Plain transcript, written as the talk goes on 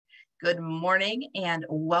Good morning and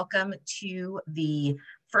welcome to the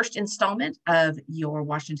first installment of your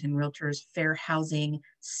Washington Realtors Fair Housing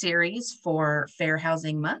series for Fair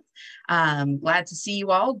Housing Month. Glad to see you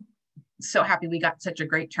all. So happy we got such a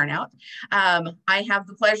great turnout. I have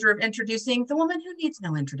the pleasure of introducing the woman who needs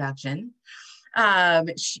no introduction.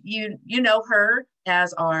 You know her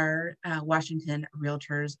as our Washington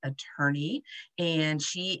Realtors attorney, and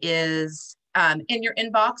she is in your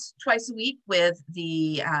inbox twice a week with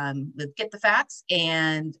the with Get the Facts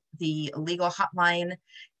and the legal hotline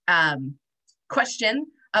question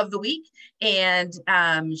of the week. And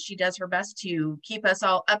she does her best to keep us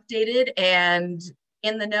all updated and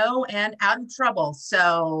in the know and out of trouble.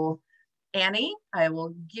 So Annie, I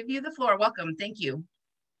will give you the floor. Welcome. Thank you.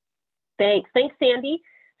 Thanks, Sandy.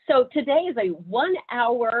 So today is a 1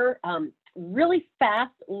 hour, really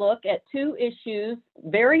fast look at two issues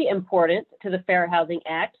very important to the Fair Housing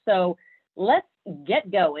Act. So let's get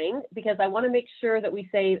going because I want to make sure that we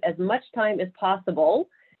save as much time as possible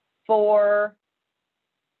for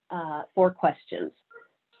questions.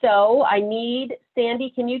 So I need,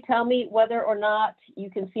 Sandy, can you tell me whether or not you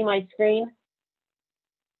can see my screen?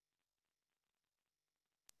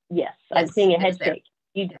 Yes, I'm seeing a head shake.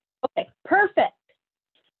 You do. Okay, perfect.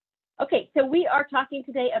 Okay, so we are talking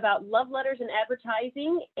today about love letters and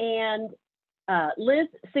advertising, and Liz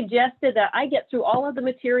suggested that I get through all of the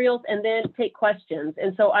materials and then take questions.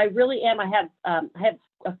 And so I really am. I have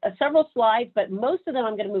several slides, but most of them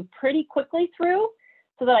I'm going to move pretty quickly through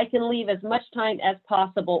so that I can leave as much time as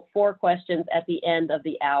possible for questions at the end of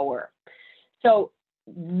the hour. So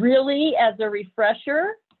really, as a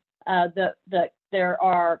refresher,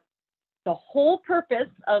 the whole purpose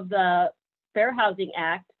of the Fair Housing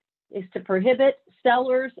Act is to prohibit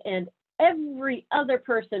sellers and every other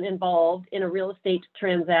person involved in a real estate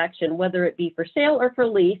transaction, whether it be for sale or for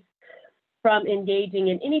lease, from engaging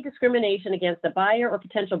in any discrimination against a buyer or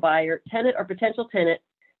potential buyer, tenant or potential tenant,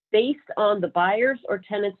 based on the buyer's or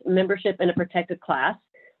tenant's membership in a protected class.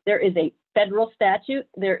 There is a federal statute,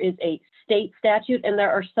 there is a state statute, and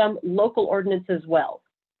there are some local ordinances as well.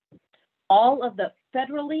 All of the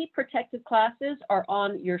federally protected classes are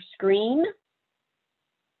on your screen.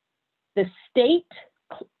 The state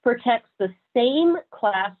protects the same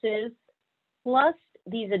classes plus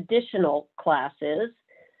these additional classes.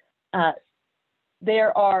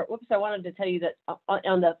 There are, I wanted to tell you that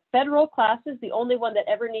on the federal classes, the only one that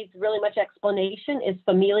ever needs really much explanation is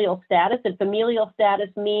familial status. And familial status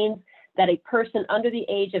means that a person under the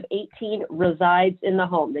age of 18 resides in the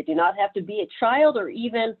home. They do not have to be a child or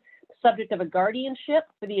even subject of a guardianship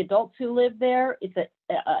for the adults who live there. It's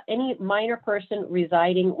any minor person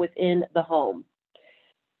residing within the home.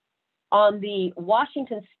 On the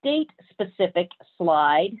Washington state specific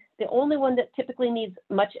slide, the only one that typically needs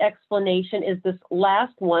much explanation is this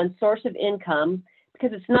last one, source of income,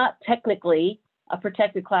 because it's not technically a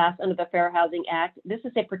protected class under the Fair Housing Act. This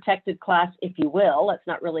is a protected class, if you will. That's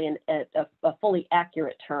not really a fully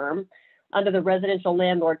accurate term under the Residential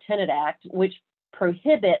Landlord Tenant Act, which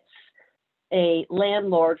prohibits a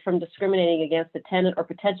landlord from discriminating against the tenant or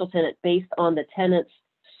potential tenant based on the tenant's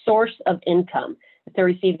source of income. If they're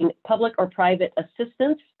receiving public or private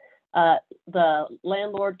assistance, the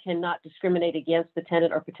landlord cannot discriminate against the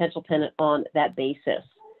tenant or potential tenant on that basis.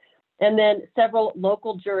 And then several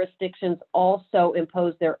local jurisdictions also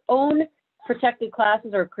impose their own protected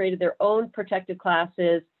classes or created their own protected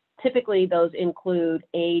classes. Typically, those include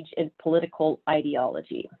age and political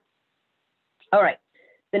ideology. All right.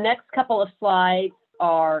 The next couple of slides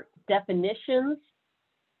are definitions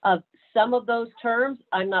of some of those terms.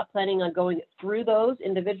 I'm not planning on going through those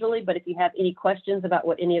individually, but if you have any questions about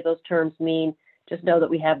what any of those terms mean, just know that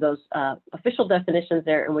we have those official definitions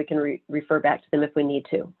there and we can refer back to them if we need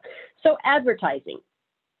to. So advertising.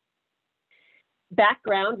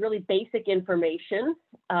 Background, really basic information.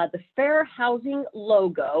 The Fair Housing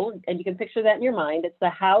logo, and you can picture that in your mind, it's the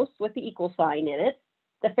house with the equal sign in it.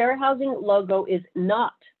 The Fair Housing logo is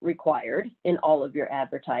not required in all of your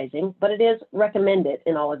advertising, but it is recommended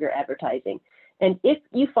in all of your advertising. And if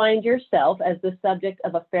you find yourself as the subject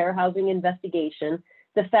of a fair housing investigation,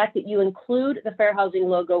 the fact that you include the Fair Housing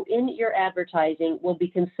logo in your advertising will be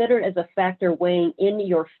considered as a factor weighing in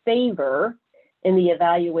your favor in the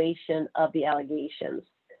evaluation of the allegations.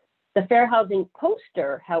 The Fair Housing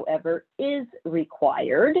poster, however, is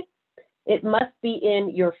required. It must be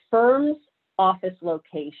in your firm's office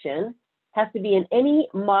location, has to be in any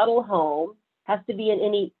model home, has to be in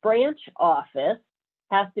any branch office,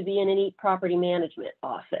 has to be in any property management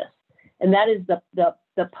office. And that is the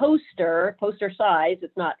poster size.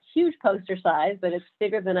 It's not huge poster size, but it's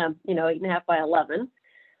bigger than a 8.5 by 11.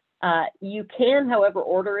 You can, however,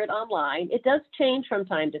 order it online. It does change from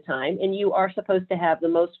time to time, and you are supposed to have the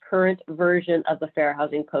most current version of the fair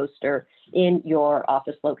housing poster in your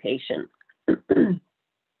office location.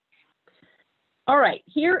 All right,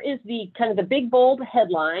 here is the kind of the big bold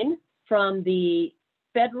headline from the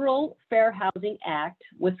Federal Fair Housing Act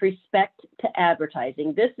with respect to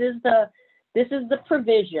advertising. This is the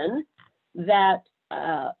provision that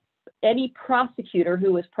any prosecutor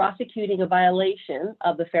who is prosecuting a violation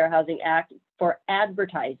of the Fair Housing Act for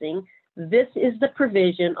advertising, this is the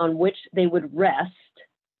provision on which they would rest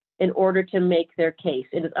in order to make their case.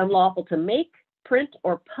 It is unlawful to make, print,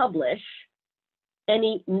 or publish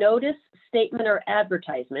any notice, statement, or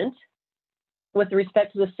advertisement with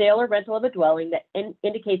respect to the sale or rental of a dwelling that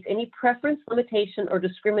indicates any preference, limitation, or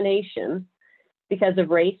discrimination because of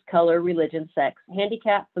race, color, religion, sex,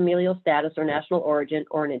 handicap, familial status, or national origin,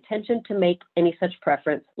 or an intention to make any such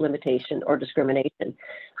preference, limitation, or discrimination.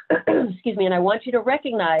 Excuse me, and I want you to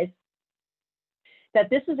recognize that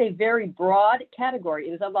this is a very broad category.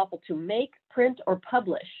 It is unlawful to make, print, or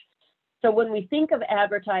publish. So when we think of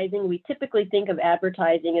advertising, we typically think of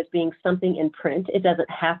advertising as being something in print. It doesn't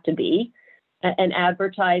have to be. An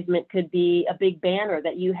advertisement could be a big banner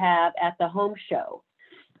that you have at the home show.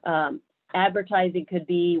 Advertising could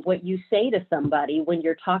be what you say to somebody when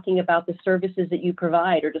you're talking about the services that you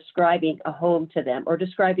provide, or describing a home to them, or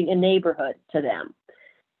describing a neighborhood to them.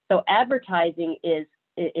 So advertising is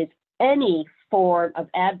any form of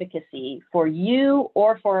advocacy for you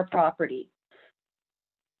or for a property.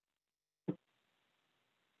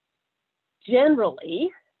 Generally,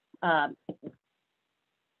 okay,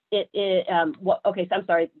 so I'm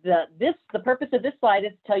sorry. The purpose of this slide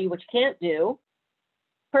is to tell you what you can't do.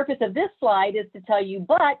 Purpose of this slide is to tell you,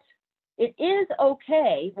 but it is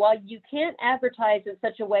okay, while you can't advertise in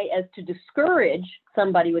such a way as to discourage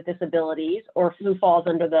somebody with disabilities or who falls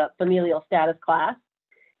under the familial status class,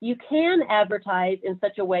 you can advertise in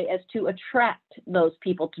such a way as to attract those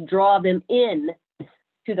people, to draw them in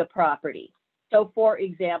to the property. So for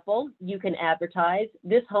example, you can advertise,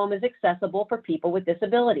 this home is accessible for people with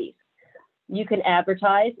disabilities. You can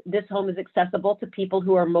advertise, this home is accessible to people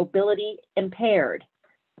who are mobility impaired.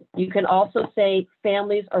 You can also say,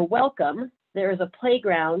 families are welcome. There is a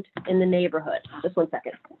playground in the neighborhood. Just one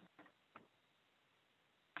second.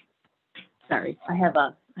 Sorry, I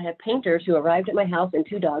have painters who arrived at my house and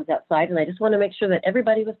 2 dogs outside, and I just want to make sure that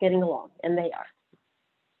everybody was getting along, and they are.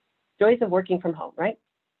 Joys of working from home, right?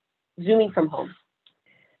 Zooming from home.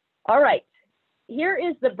 All right, here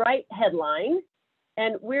is the bright headline,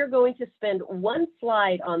 and we're going to spend one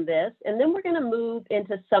slide on this, and then we're going to move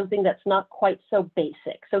into something that's not quite so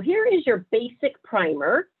basic. So here is your basic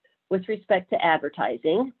primer with respect to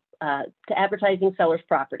advertising seller's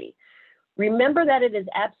property. Remember that it is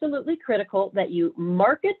absolutely critical that you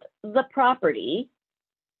market the property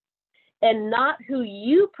and not who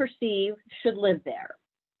you perceive should live there.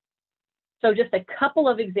 So just a couple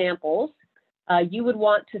of examples, you would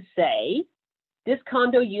want to say, this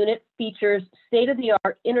condo unit features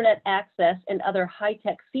state-of-the-art internet access and other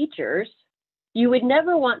high-tech features. You would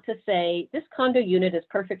never want to say, this condo unit is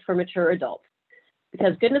perfect for mature adults,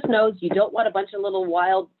 because goodness knows you don't want a bunch of little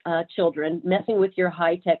wild children messing with your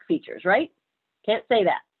high-tech features, right? Can't say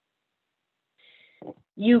that.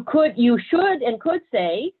 You should and could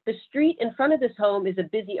say, the street in front of this home is a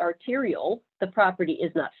busy arterial. The property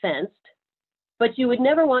is not fenced. But you would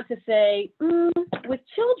never want to say, with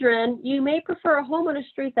children, you may prefer a home on a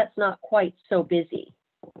street that's not quite so busy.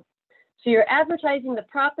 So you're advertising the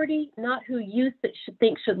property, not who you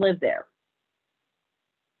think should live there.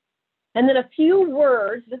 And then a few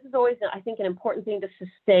words, this is always, I think, an important thing to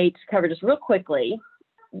say, to cover just real quickly.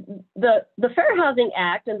 The Fair Housing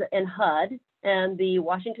Act and HUD and the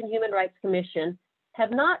Washington Human Rights Commission have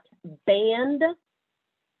not banned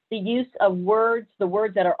the use of words, the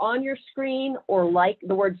words that are on your screen, or like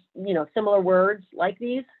the words, similar words like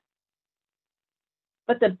these.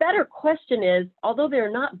 But the better question is, although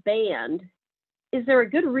they're not banned, is there a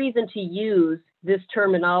good reason to use this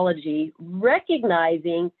terminology,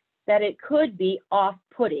 recognizing that it could be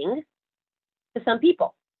off-putting to some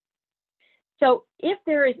people? So if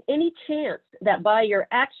there is any chance that by your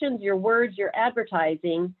actions, your words, your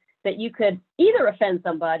advertising, that you could either offend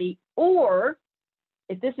somebody, or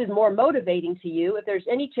if this is more motivating to you, if there's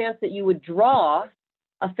any chance that you would draw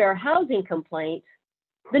a fair housing complaint,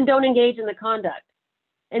 then don't engage in the conduct.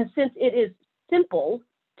 And since it is simple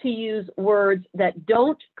to use words that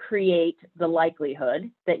don't create the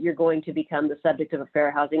likelihood that you're going to become the subject of a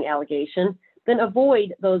fair housing allegation, then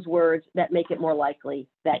avoid those words that make it more likely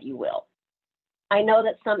that you will. I know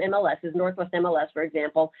that some MLSs, Northwest MLS, for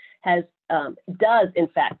example, has does in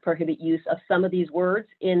fact prohibit use of some of these words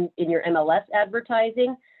in your MLS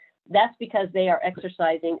advertising, that's because they are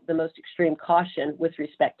exercising the most extreme caution with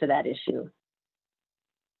respect to that issue.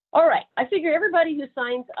 All right, I figure everybody who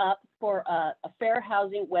signs up for a fair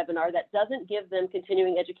housing webinar that doesn't give them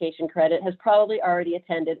continuing education credit has probably already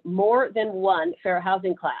attended more than one fair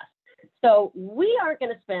housing class. So we aren't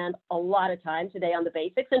going to spend a lot of time today on the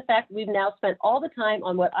basics. In fact, we've now spent all the time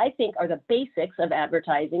on what I think are the basics of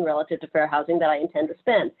advertising relative to fair housing that I intend to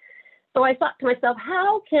spend. So I thought to myself,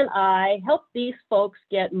 how can I help these folks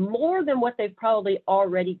get more than what they've probably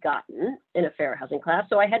already gotten in a fair housing class?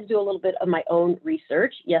 So I had to do a little bit of my own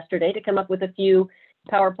research yesterday to come up with a few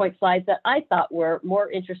PowerPoint slides that I thought were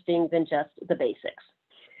more interesting than just the basics.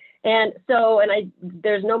 And so,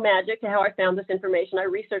 there's no magic to how I found this information. I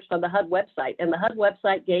researched on the HUD website, and the HUD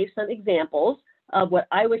website gave some examples of what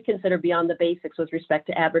I would consider beyond the basics with respect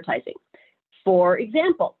to advertising. For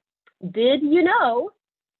example, did you know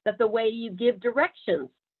that the way you give directions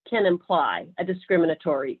can imply a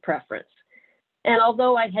discriminatory preference? And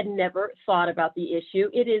although I had never thought about the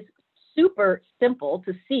issue, it is super simple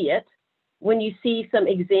to see it when you see some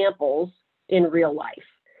examples in real life.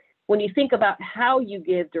 When you think about how you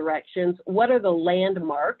give directions, what are the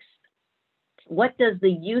landmarks? What does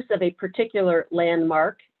the use of a particular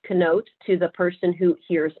landmark connote to the person who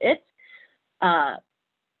hears it?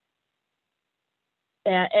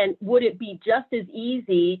 And would it be just as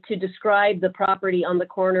easy to describe the property on the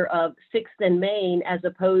corner of 6th and Main as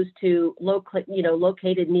opposed to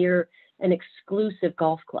located near an exclusive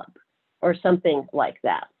golf club or something like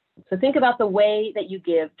that? So think about the way that you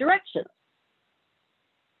give directions.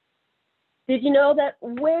 Did you know that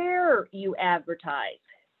where you advertise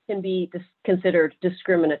can be considered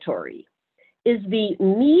discriminatory? Is the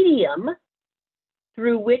medium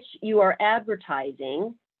through which you are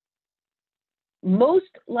advertising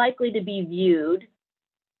most likely to be viewed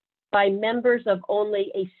by members of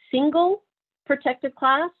only a single protected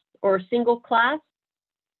class or a single class,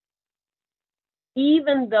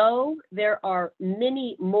 even though there are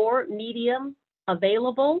many more medium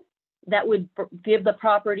available that would give the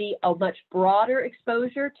property a much broader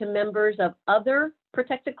exposure to members of other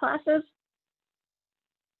protected classes?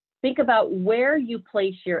 Think about where you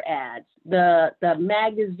place your ads, the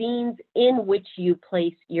magazines in which you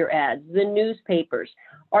place your ads, the newspapers.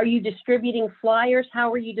 Are you distributing flyers?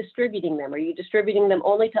 How are you distributing them? Are you distributing them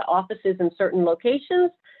only to offices in certain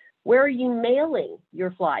locations? Where are you mailing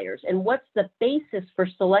your flyers? And what's the basis for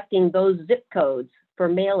selecting those zip codes for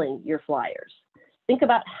mailing your flyers? Think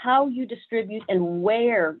about how you distribute and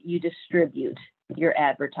where you distribute your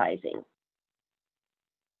advertising.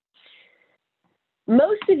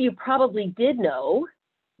 Most of you probably did know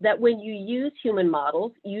that when you use human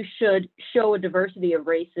models, you should show a diversity of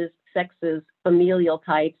races, sexes, familial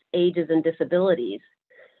types, ages, and disabilities.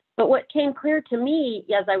 But what came clear to me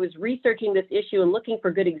as I was researching this issue and looking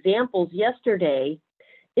for good examples yesterday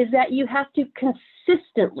is that you have to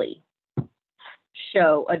consistently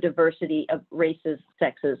show a diversity of races,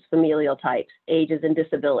 sexes, familial types, ages, and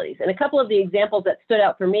disabilities. And a couple of the examples that stood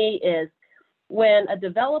out for me is when a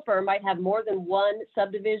developer might have more than one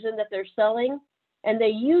subdivision that they're selling, and they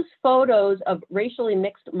use photos of racially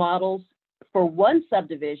mixed models for one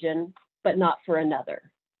subdivision, but not for another.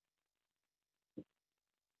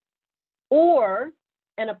 Or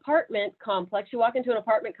an apartment complex, you walk into an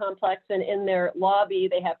apartment complex and in their lobby,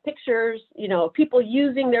 they have pictures, people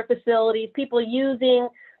using their facilities, people using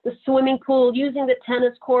the swimming pool, using the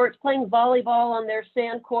tennis courts, playing volleyball on their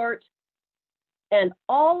sand court. And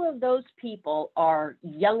all of those people are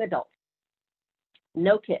young adults,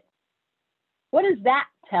 no kids. What does that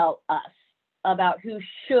tell us about who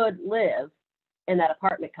should live in that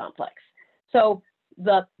apartment complex? So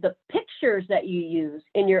the pictures that you use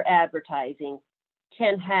in your advertising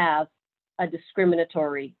can have a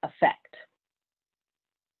discriminatory effect.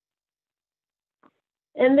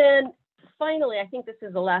 And then finally, I think this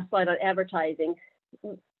is the last slide on advertising.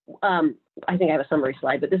 I think I have a summary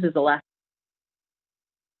slide, but this is the last.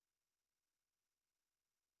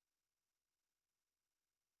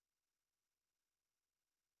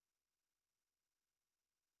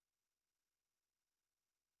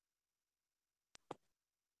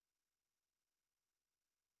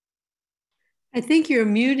 I think you're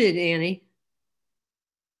muted, Annie.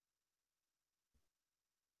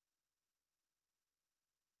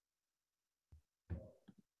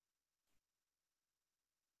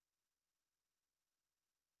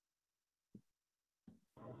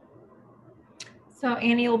 So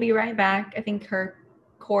Annie will be right back. I think her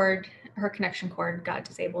connection cord got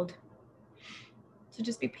disabled. So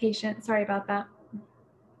just be patient. Sorry about that.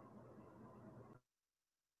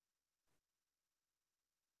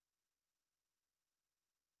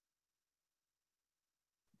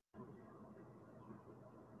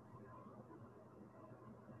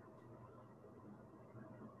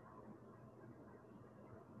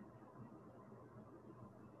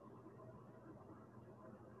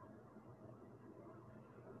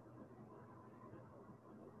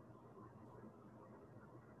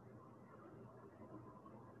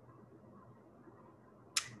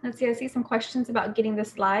 Let's see, I see some questions about getting the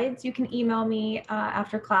slides. You can email me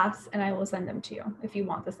after class and I will send them to you if you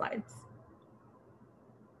want the slides.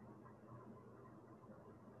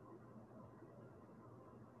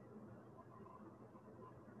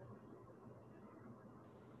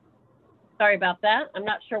 Sorry about that. I'm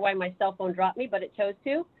not sure why my cell phone dropped me, but it chose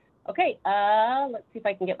to. Okay, let's see if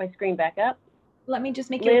I can get my screen back up. Let me just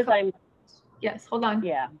make Liz, you yes, hold on.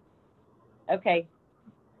 Yeah. Okay.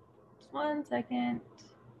 Just 1 second.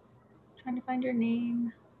 Trying to find your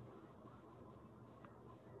name.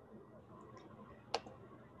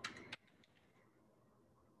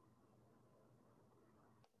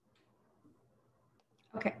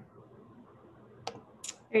 Okay.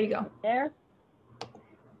 There you go. There.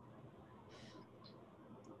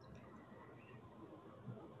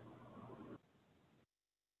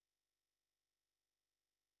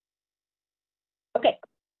 Okay.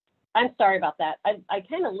 I'm sorry about that. I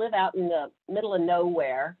kind of live out in the middle of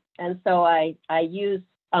nowhere, and so I use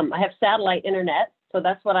I have satellite internet, so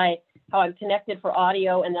that's what how I'm connected for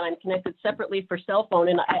audio, and then I'm connected separately for cell phone.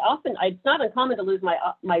 And it's not uncommon to lose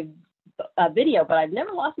my video, but I've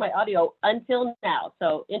never lost my audio until now.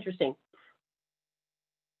 So interesting.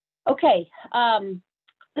 Okay,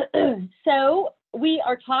 so we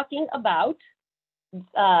are talking about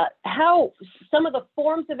how some of the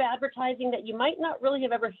forms of advertising that you might not really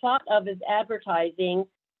have ever thought of as advertising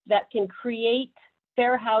that can create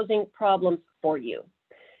fair housing problems for you.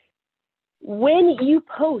 When you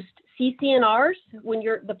post CC&Rs, when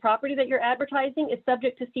the property that you're advertising is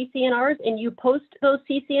subject to CC&Rs and you post those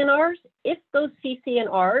CC&Rs, if those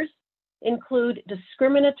CC&Rs include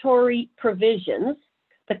discriminatory provisions,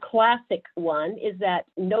 the classic one is that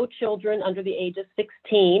no children under the age of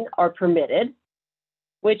 16 are permitted,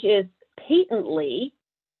 which is patently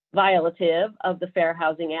violative of the Fair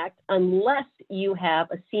Housing Act unless you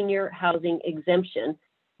have a senior housing exemption.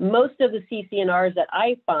 Most of the CC&Rs that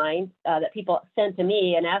I find that people send to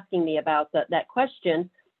me and asking me about that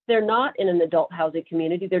question, they're not in an adult housing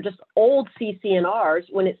community. They're just old CC&Rs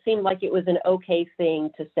when it seemed like it was an okay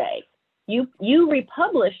thing to say. You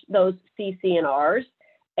republish those CC&Rs,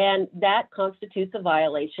 and that constitutes a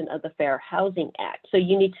violation of the Fair Housing Act. So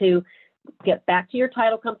you need to get back to your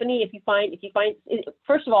title company. If you find,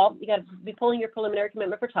 first of all, you got to be pulling your preliminary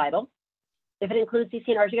commitment for title. If it includes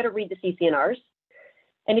CC&Rs, you got to read the CC&Rs.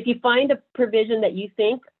 And if you find a provision that you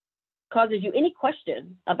think causes you any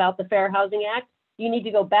question about the Fair Housing Act, you need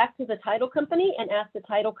to go back to the title company and ask the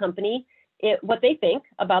title company what they think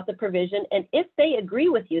about the provision. And if they agree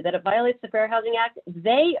with you that it violates the Fair Housing Act,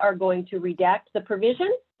 they are going to redact the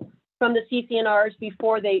provision from the CC&Rs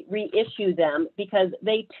before they reissue them, because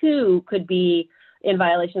they too could be in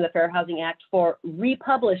violation of the Fair Housing Act for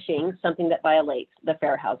republishing something that violates the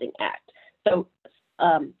Fair Housing Act. So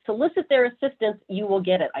solicit their assistance, you will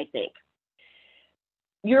get it, I think.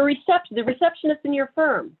 The receptionist in your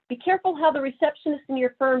firm. Be careful how the receptionist in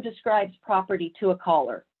your firm describes property to a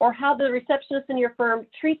caller, or how the receptionist in your firm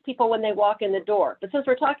treats people when they walk in the door. But since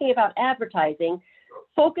we're talking about advertising,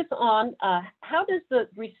 focus on how does the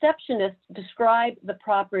receptionist describe the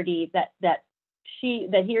property that he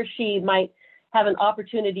or she might have an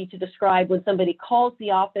opportunity to describe when somebody calls the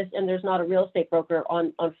office and there's not a real estate broker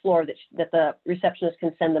on floor that the receptionist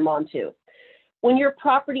can send them on to. When your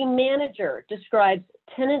property manager describes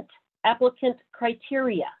tenant applicant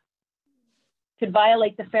criteria, could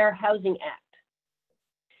violate the Fair Housing Act.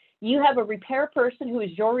 You have a repair person who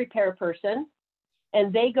is your repair person,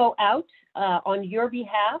 and they go out on your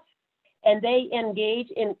behalf and they engage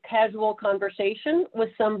in casual conversation with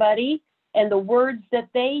somebody, and the words that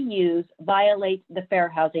they use violate the Fair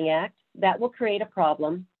Housing Act. That will create a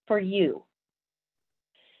problem for you.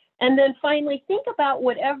 And then finally, think about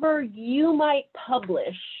whatever you might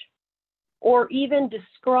publish or even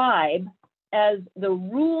describe as the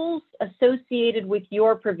rules associated with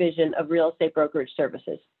your provision of real estate brokerage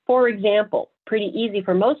services. For example, pretty easy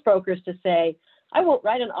for most brokers to say, I won't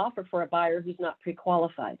write an offer for a buyer who's not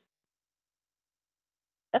pre-qualified.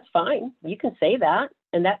 That's fine. You can say that,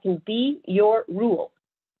 and that can be your rule.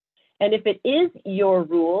 And if it is your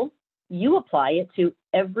rule, you apply it to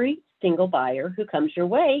every single buyer who comes your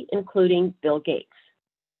way, including Bill Gates.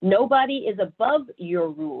 Nobody is above your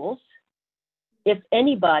rules if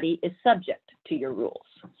anybody is subject to your rules.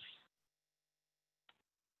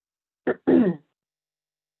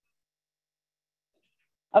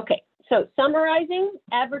 Okay, so summarizing,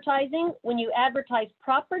 advertising. When you advertise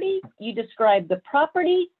property, you describe the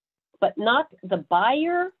property, but not the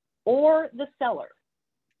buyer or the seller.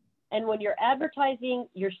 And when you're advertising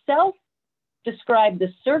yourself, describe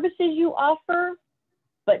the services you offer,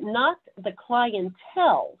 but not the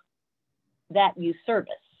clientele that you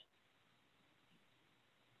service.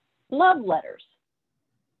 Love letters.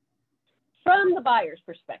 From the buyer's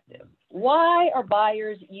perspective, why are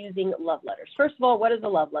buyers using love letters? First of all, what is a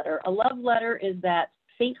love letter? A love letter is that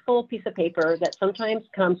fateful piece of paper that sometimes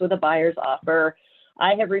comes with a buyer's offer.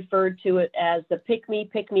 I have referred to it as the pick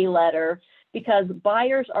me letter, because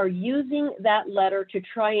buyers are using that letter to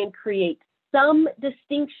try and create some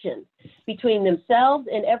distinction between themselves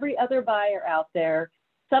and every other buyer out there,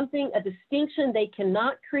 a distinction they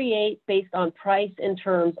cannot create based on price and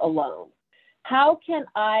terms alone. How can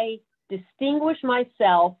I distinguish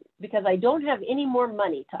myself because I don't have any more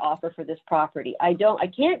money to offer for this property? I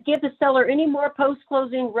can't give the seller any more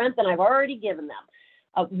post-closing rent than I've already given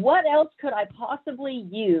them. What else could I possibly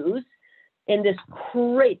use in this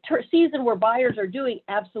great season where buyers are doing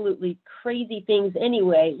absolutely crazy things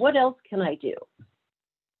anyway? What else can I do?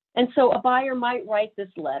 And so a buyer might write this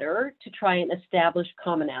letter to try and establish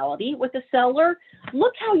commonality with the seller.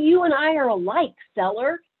 Look how you and I are alike,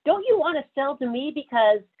 seller. Don't you want to sell to me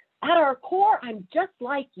because at our core, I'm just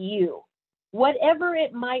like you? Whatever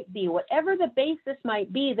it might be, whatever the basis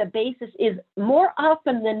might be, the basis is more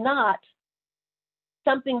often than not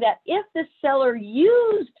something that if the seller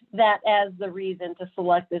used that as the reason to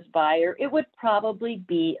select this buyer, it would probably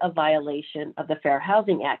be a violation of the Fair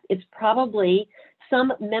Housing Act. It's probably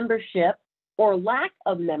some membership or lack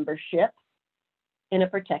of membership in a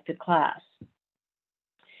protected class.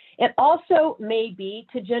 It also may be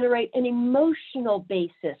to generate an emotional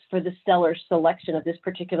basis for the seller's selection of this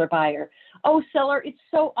particular buyer. Oh, seller, it's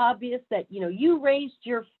so obvious that you raised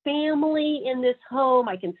your family in this home.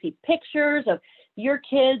 I can see pictures of your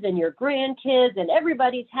kids and your grandkids, and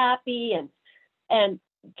everybody's happy. And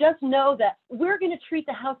just know that we're going to treat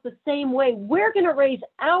the house the same way. We're going to raise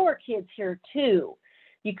our kids here too.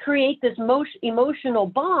 You create this emotional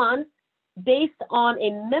bond based on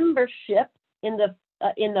a membership in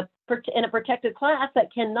a protected class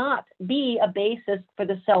that cannot be a basis for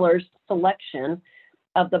the seller's selection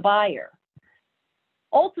of the buyer.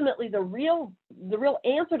 Ultimately, the real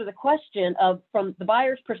answer to the question of, from the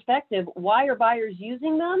buyer's perspective, why are buyers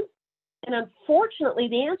using them? And unfortunately,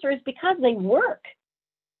 the answer is because they work.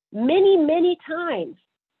 Many, many times,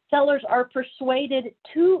 sellers are persuaded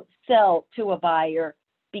to sell to a buyer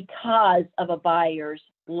because of a buyer's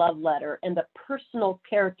love letter and the personal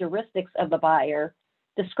characteristics of the buyer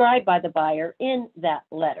described by the buyer in that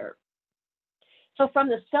letter. So from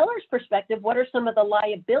the seller's perspective, what are some of the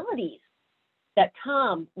liabilities that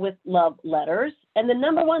come with love letters? And the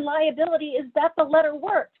number one liability is that the letter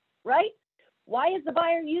works, right? Why is the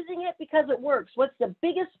buyer using it? Because it works. What's the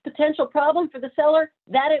biggest potential problem for the seller?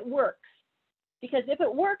 That it works. Because if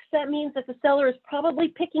it works, that means that the seller is probably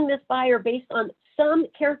picking this buyer based on some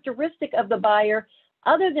characteristic of the buyer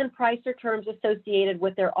other than price or terms associated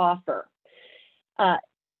with their offer.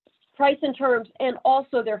 Price and terms, and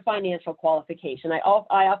also their financial qualification. I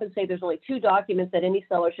often say there's only two documents that any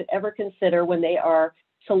seller should ever consider when they are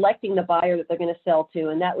selecting the buyer that they're going to sell to,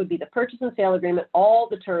 and that would be the purchase and sale agreement, all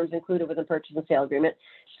the terms included within the purchase and sale agreement.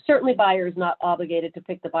 Certainly, buyer is not obligated to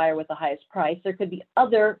pick the buyer with the highest price. There could be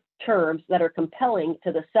other terms that are compelling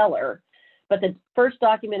to the seller, but the first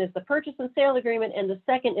document is the purchase and sale agreement, and the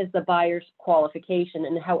second is the buyer's qualification,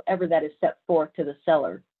 and however that is set forth to the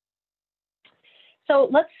seller. So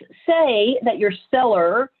let's say that your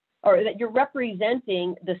seller, or that you're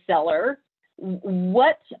representing the seller.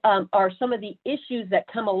 What are some of the issues that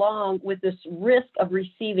come along with this risk of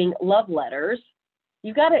receiving love letters?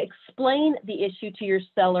 You've got to explain the issue to your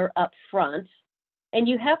seller up front, and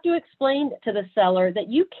you have to explain to the seller that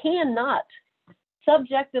you cannot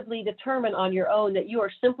subjectively determine on your own that you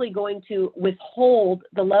are simply going to withhold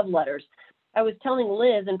the love letters. I was telling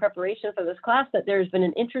Liz in preparation for this class that there's been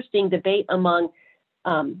an interesting debate among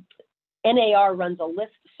NAR runs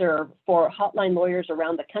a listserv for hotline lawyers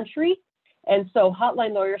around the country. And so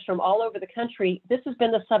hotline lawyers from all over the country, this has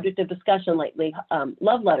been the subject of discussion lately,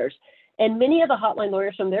 love letters. And many of the hotline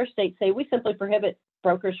lawyers from their states say, we simply prohibit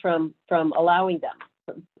brokers from allowing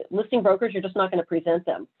them. Listing brokers, you're just not going to present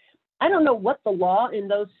them. I don't know what the law in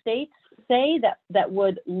those states say that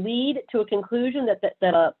would lead to a conclusion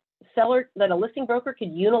that a listing broker could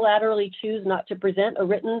unilaterally choose not to present a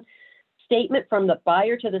written statement from the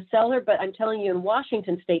buyer to the seller, but I'm telling you, in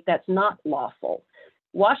Washington state, that's not lawful.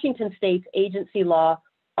 Washington state's agency law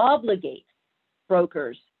obligates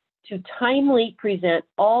brokers to timely present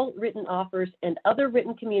all written offers and other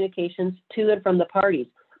written communications to and from the parties.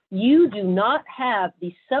 You do not have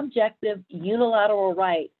the subjective unilateral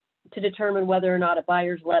right to determine whether or not a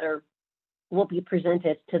buyer's letter will be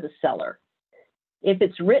presented to the seller. If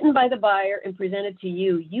it's written by the buyer and presented to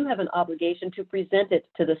you, you have an obligation to present it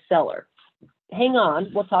to the seller. Hang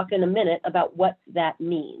on, we'll talk in a minute about what that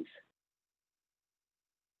means.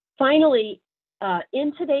 Finally,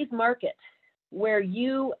 in today's market, where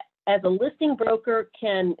you as a listing broker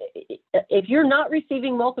can, if you're not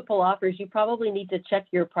receiving multiple offers, you probably need to check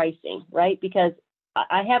your pricing, right? Because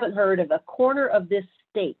I haven't heard of a corner of this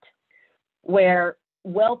state where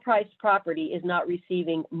well-priced property is not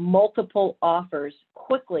receiving multiple offers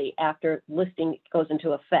quickly after listing goes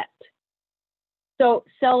into effect. So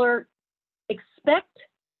seller, expect,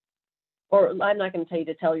 or I'm not going to tell you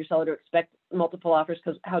to tell your seller to expect multiple offers,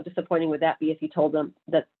 because how disappointing would that be if you told them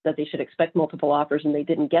that they should expect multiple offers and they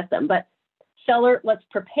didn't get them. But seller, let's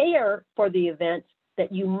prepare for the event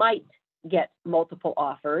that you might get multiple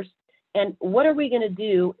offers. And what are we going to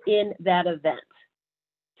do in that event?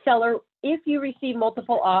 Seller, if you receive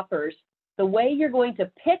multiple offers, the way you're going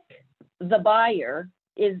to pick the buyer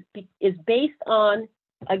is based on,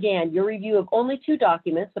 again, your review of only 2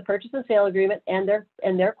 documents, the purchase and sale agreement and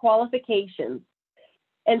their qualifications.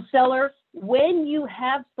 And seller, when you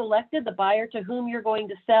have selected the buyer to whom you're going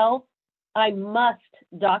to sell, I must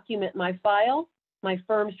document my file, my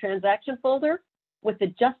firm's transaction folder, with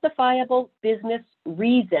the justifiable business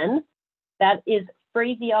reason. That is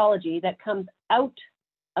phraseology that comes out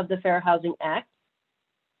of the Fair Housing Act.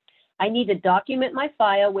 I need to document my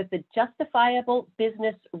file with the justifiable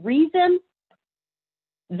business reason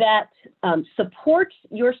that supports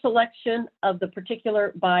your selection of the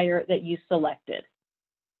particular buyer that you selected.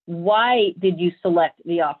 Why did you select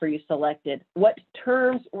the offer you selected? What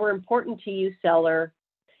terms were important to you, seller?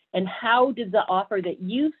 And how did the offer that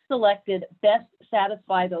you selected best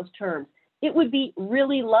satisfy those terms? It would be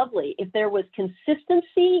really lovely if there was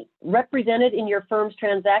consistency represented in your firm's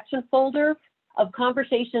transaction folder of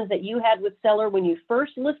conversations that you had with seller when you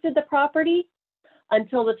first listed the property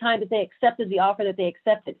until the time that they accepted the offer that they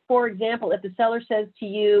accepted. For example, if the seller says to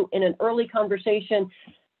you in an early conversation,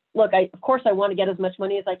 look, of course I want to get as much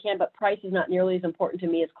money as I can, but price is not nearly as important to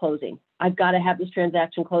me as closing. I've got to have this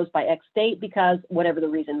transaction closed by X date because whatever the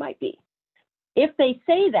reason might be. If they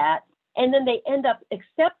say that, and then they end up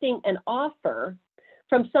accepting an offer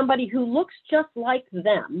from somebody who looks just like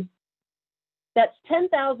them, that's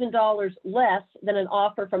 $10,000 less than an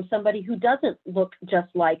offer from somebody who doesn't look just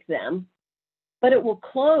like them, but it will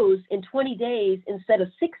close in 20 days instead of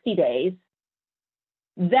 60 days.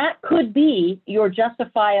 That could be your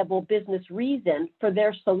justifiable business reason for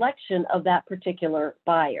their selection of that particular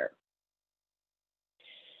buyer.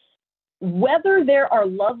 Whether there are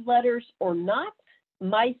love letters or not,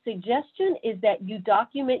 my suggestion is that you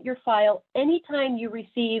document your file anytime you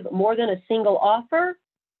receive more than a single offer.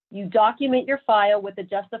 You document your file with a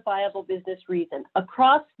justifiable business reason.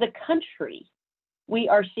 Across the country, we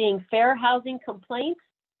are seeing fair housing complaints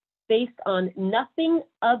based on nothing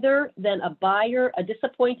other than a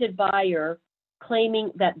disappointed buyer claiming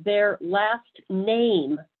that their last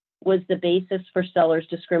name was the basis for seller's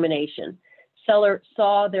discrimination. Seller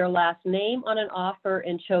saw their last name on an offer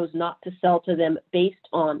and chose not to sell to them based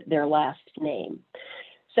on their last name.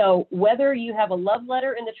 So whether you have a love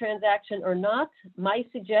letter in the transaction or not, my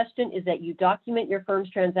suggestion is that you document your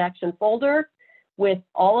firm's transaction folder with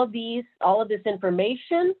all of this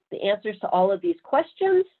information, the answers to all of these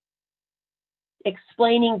questions,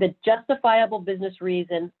 explaining the justifiable business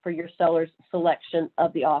reason for your seller's selection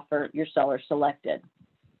of the offer your seller selected.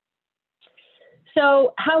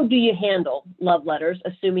 So how do you handle love letters,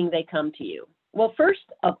 assuming they come to you? Well, first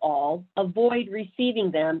of all, avoid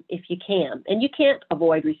receiving them if you can. And you can't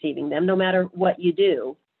avoid receiving them no matter what you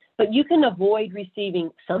do, but you can avoid receiving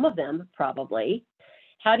some of them probably.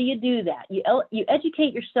 How do you do that? You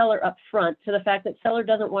educate your seller up front to the fact that seller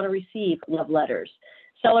doesn't want to receive love letters.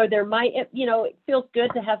 Seller, there might, it feels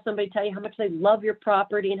good to have somebody tell you how much they love your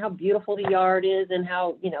property and how beautiful the yard is and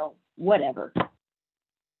how, whatever.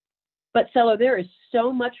 But seller, there is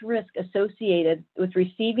so much risk associated with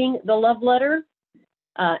receiving the love letter,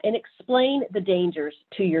 and explain the dangers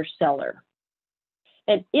to your seller.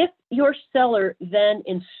 And if your seller then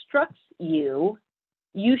instructs you,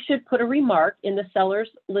 you should put a remark in the seller's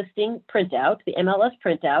listing printout, the MLS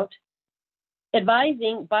printout,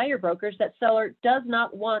 advising buyer brokers that seller does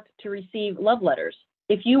not want to receive love letters.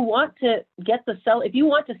 If you want to if you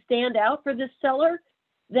want to stand out for this seller,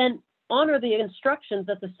 then honor the instructions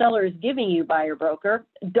that the seller is giving you, buyer broker.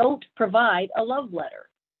 Don't provide a love letter.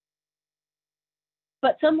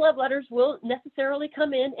 But some love letters will necessarily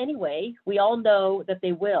come in anyway. We all know that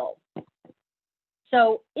they will.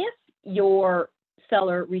 So if your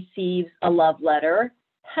seller receives a love letter,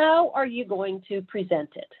 how are you going to present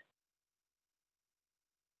it?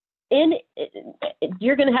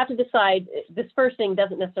 You're going to have to decide. This first thing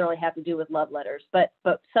doesn't necessarily have to do with love letters, but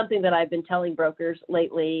something that I've been telling brokers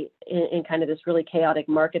lately in kind of this really chaotic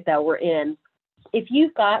market that we're in if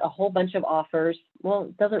you've got a whole bunch of offers, well,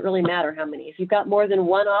 it doesn't really matter how many. If you've got more than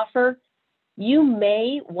one offer, you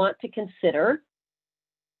may want to consider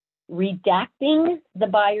redacting the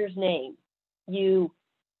buyer's name.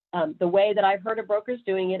 The way that I've heard of brokers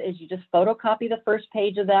doing it is you just photocopy the first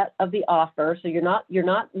page of the offer. So you're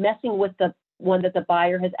not messing with the one that the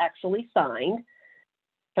buyer has actually signed.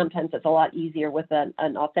 Sometimes it's a lot easier with an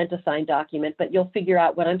authenticated document, but you'll figure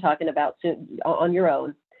out what I'm talking about soon on your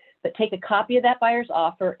own. But take a copy of that buyer's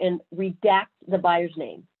offer and redact the buyer's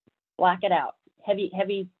name, black it out, heavy,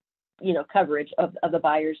 coverage of the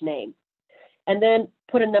buyer's name. And then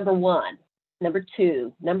put a number 1, number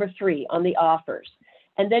 2, number 3 on the offers.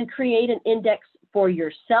 And then create an index for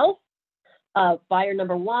yourself. Buyer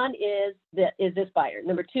number 1 is this buyer.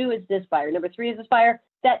 Number 2 is this buyer. Number 3 is this buyer.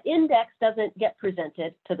 That index doesn't get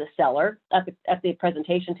presented to the seller at the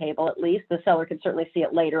presentation table, at least. The seller can certainly see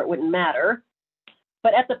it later. It wouldn't matter.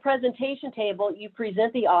 But at the presentation table, you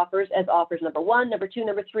present the offers as offers number 1, number 2,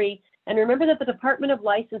 number 3. And remember that the Department of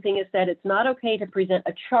Licensing has said it's not okay to present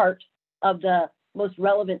a chart of the most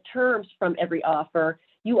relevant terms from every offer.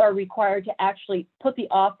 You are required to actually put the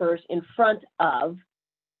offers in front of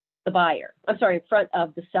the buyer. In front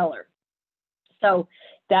of the seller. So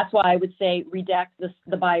that's why I would say redact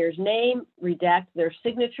the buyer's name, redact their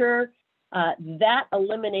signature. That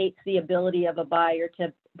eliminates the ability of a buyer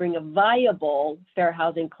to bring a viable fair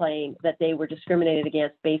housing claim that they were discriminated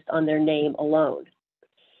against based on their name alone.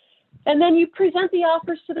 And then you present the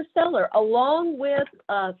offers to the seller along with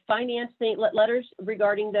financing letters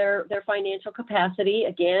regarding their financial capacity.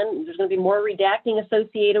 Again, there's going to be more redacting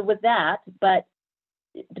associated with that, but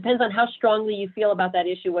it depends on how strongly you feel about that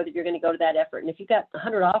issue, whether you're going to go to that effort. And if you've got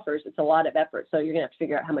 100 offers, it's a lot of effort. So you're going to have to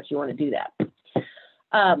figure out how much you want to do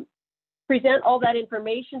that. Present all that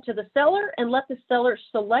information to the seller and let the seller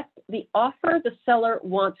select the offer the seller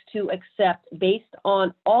wants to accept based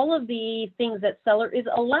on all of the things that seller is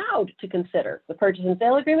allowed to consider: the purchase and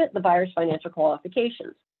sale agreement, the buyer's financial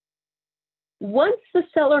qualifications. Once the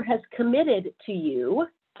seller has committed to you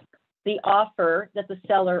the offer that the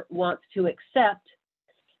seller wants to accept,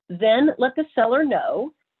 then let the seller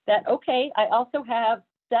know that, okay, I also have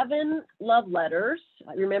 7 love letters.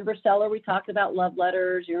 Remember, seller, we talked about love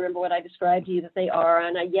letters. You remember what I described to you that they are.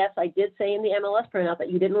 And yes, I did say in the MLS printout that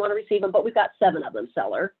you didn't want to receive them, but we've got 7 of them,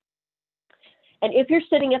 seller. And if you're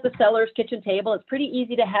sitting at the seller's kitchen table, it's pretty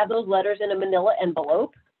easy to have those letters in a manila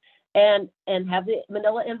envelope and have the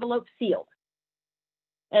manila envelope sealed.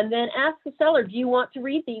 And then ask the seller, do you want to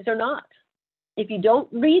read these or not? If you don't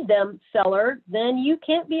read them, seller, then you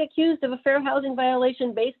can't be accused of a fair housing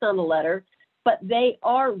violation based on the letter, but they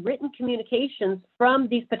are written communications from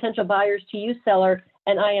these potential buyers to you, seller,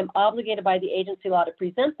 and I am obligated by the agency law to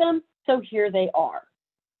present them, so here they are.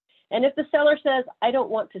 And if the seller says, I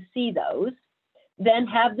don't want to see those, then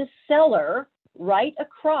have the seller write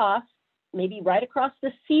across, maybe right across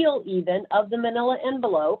the seal even of the manila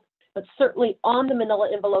envelope, but certainly on the manila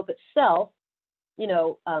envelope itself,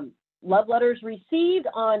 love letters received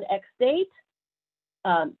on X date,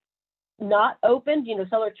 not opened,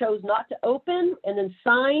 seller chose not to open, and then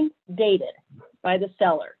signed, dated by the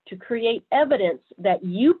seller to create evidence that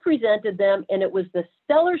you presented them and it was the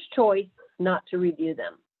seller's choice not to review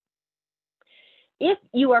them. If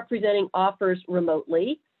you are presenting offers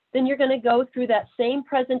remotely, then you're going to go through that same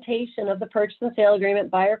presentation of the purchase and sale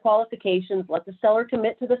agreement, buyer qualifications, let the seller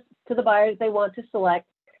commit to the buyer that they want to select,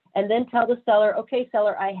 and then tell the seller, okay,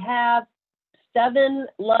 seller, I have 7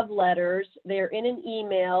 love letters. They're in an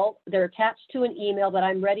email. They're attached to an email that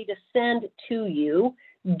I'm ready to send to you.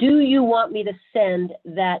 Do you want me to send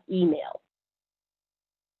that email?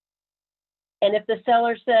 And if the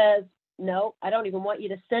seller says, no, I don't even want you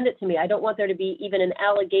to send it to me. I don't want there to be even an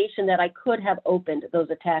allegation that I could have opened those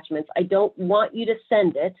attachments. I don't want you to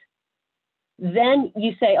send it. Then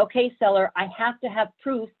you say, okay, seller, I have to have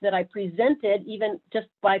proof that I presented, even just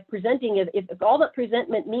by presenting it. If all that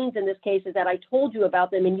presentment means in this case is that I told you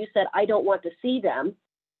about them and you said, I don't want to see them,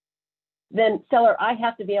 then seller, I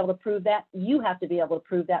have to be able to prove that. You have to be able to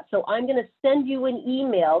prove that. So I'm going to send you an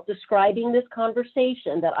email describing this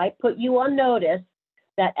conversation that I put you on notice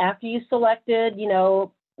that after you selected,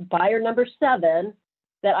 buyer number 7,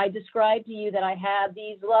 that I described to you that I have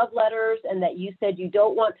these love letters and that you said you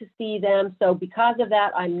don't want to see them. So because of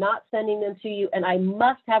that, I'm not sending them to you. And I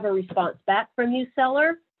must have a response back from you,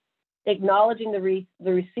 seller, acknowledging the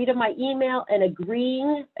receipt of my email and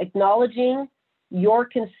acknowledging your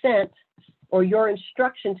consent or your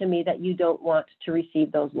instruction to me that you don't want to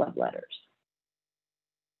receive those love letters.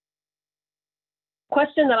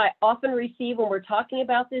 question that I often receive when we're talking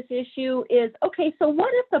about this issue is, okay, so what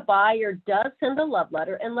if the buyer does send a love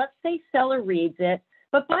letter and let's say seller reads it,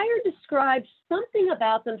 but buyer describes something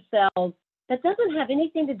about themselves that doesn't have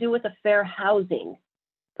anything to do with a fair housing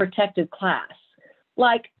protected class?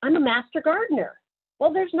 Like, I'm a master gardener.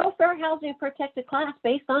 Well, there's no fair housing protected class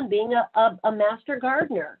based on being a master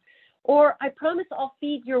gardener. Or I promise I'll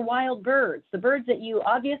feed your wild birds, the birds that you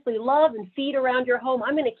obviously love and feed around your home.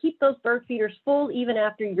 I'm going to keep those bird feeders full even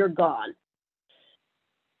after you're gone.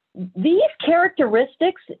 These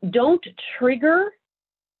characteristics don't trigger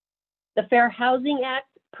the Fair Housing Act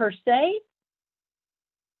per se,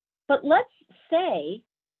 but let's say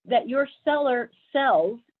that your seller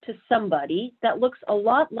sells to somebody that looks a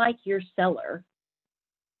lot like your seller,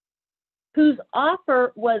 whose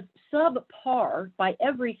offer was subpar by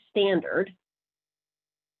every standard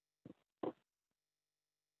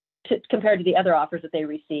compared to the other offers that they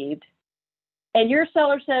received. And your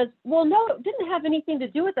seller says, well, no, it didn't have anything to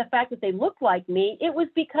do with the fact that they look like me. It was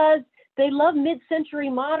because they love mid-century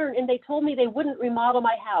modern and they told me they wouldn't remodel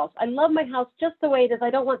my house. I love my house just the way it is. I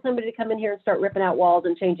don't want somebody to come in here and start ripping out walls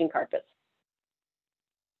and changing carpets.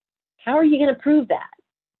 How are you going to prove that?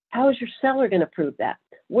 How is your seller going to prove that?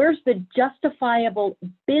 Where's the justifiable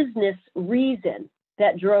business reason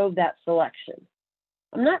that drove that selection?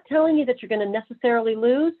 I'm not telling you that you're going to necessarily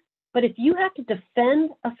lose, but if you have to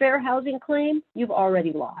defend a fair housing claim, you've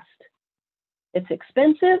already lost. It's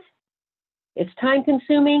expensive, it's time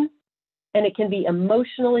consuming, and it can be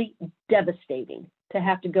emotionally devastating to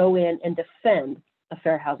have to go in and defend a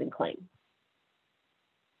fair housing claim.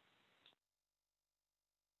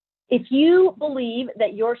 If you believe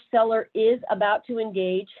that your seller is about to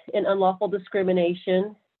engage in unlawful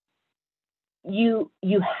discrimination, you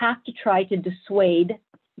have to try to dissuade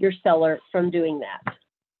your seller from doing that.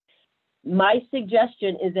 My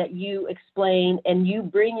suggestion is that you explain, and you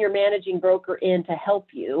bring your managing broker in to help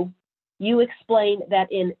you. You explain that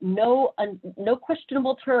in no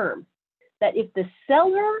questionable term, that if the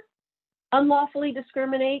seller unlawfully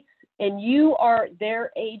discriminates and you are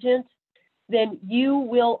their agent, then you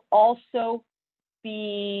will also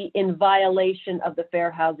be in violation of the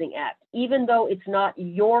Fair Housing Act. Even though it's not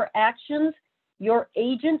your actions, your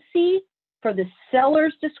agency for the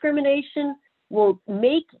seller's discrimination will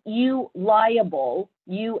make you liable,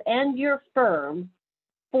 you and your firm,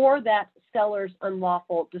 for that seller's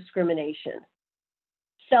unlawful discrimination.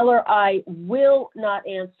 Seller, I will not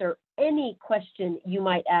answer any question you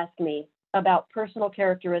might ask me about personal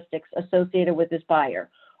characteristics associated with this buyer.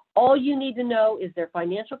 All you need to know is their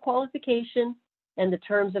financial qualification and the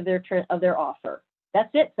terms of their offer. That's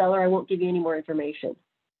it, seller. I won't give you any more information.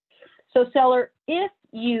 So, seller, if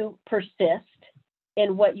you persist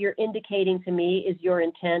in what you're indicating to me is your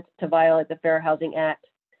intent to violate the Fair Housing Act,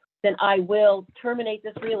 then I will terminate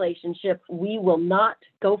this relationship. We will not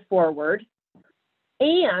go forward.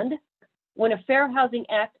 And when a Fair Housing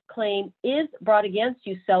Act claim is brought against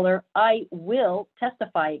you, seller, I will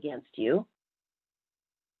testify against you.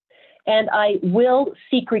 And I will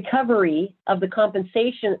seek recovery of the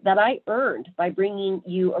compensation that I earned by bringing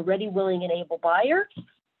you a ready, willing, and able buyer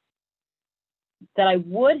that I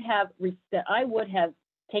would have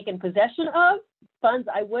taken possession of, funds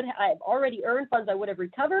I've already earned, funds I would have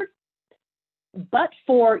recovered, but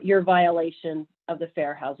for your violation of the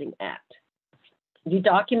Fair Housing Act. You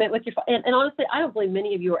document with your, and honestly, I don't believe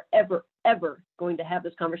many of you are ever going to have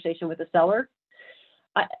this conversation with a seller.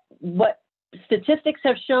 What statistics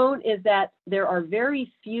have shown is that there are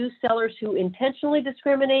very few sellers who intentionally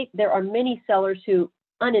discriminate. There are many sellers who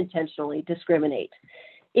unintentionally discriminate.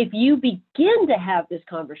 If you begin to have this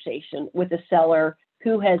conversation with a seller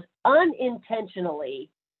who has unintentionally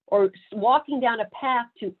or walking down a path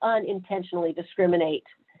to unintentionally discriminate,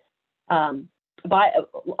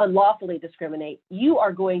 unlawfully discriminate, you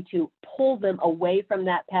are going to pull them away from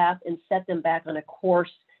that path and set them back on a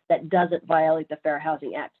course that doesn't violate the Fair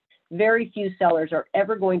Housing Act. Very few sellers are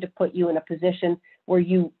ever going to put you in a position where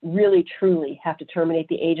you really, truly have to terminate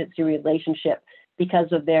the agency relationship because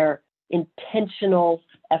of their intentional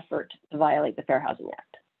effort to violate the Fair Housing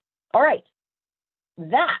Act. All right,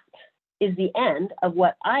 that is the end of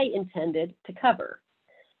what I intended to cover.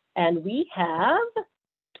 And we have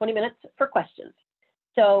 20 minutes for questions.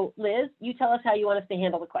 So Liz, you tell us how you want us to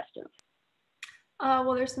handle the questions.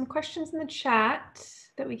 Well, there's some questions in the chat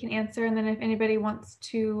that we can answer. And then if anybody wants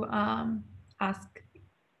to ask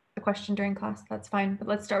a question during class, that's fine. But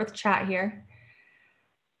let's start with chat here.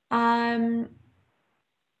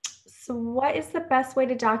 So what is the best way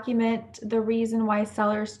to document the reason why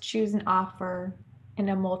sellers choose an offer in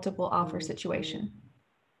a multiple offer situation?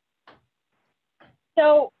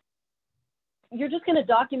 So you're just going to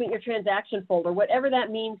document your transaction folder, whatever that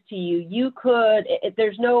means to you. You could,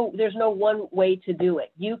 there's no one way to do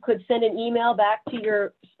it. You could send an email back to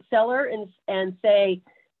your seller and say,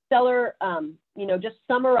 seller, you know, just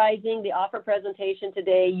summarizing the offer presentation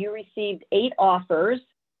today, you received 8 offers.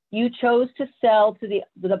 You chose to sell to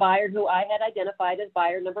the buyer who I had identified as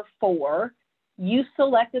buyer number 4. You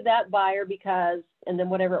selected that buyer because, and then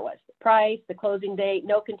whatever it was, the price, the closing date,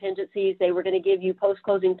 no contingencies, they were going to give you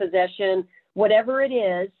post-closing possession, whatever it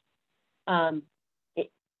is,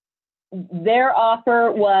 their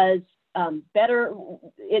offer was better.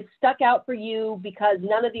 It stuck out for you because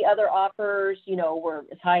none of the other offers, you know, were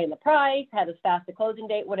as high in the price, had as fast a closing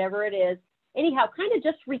date, whatever it is. Anyhow, kind of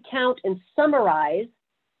just recount and summarize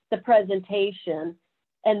the presentation,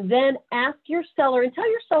 and then ask your seller, and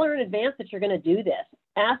tell your seller in advance that you're going to do this.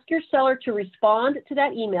 Ask your seller to respond to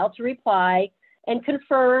that email, to reply, and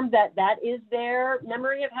confirm that that is their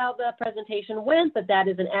memory of how the presentation went, that that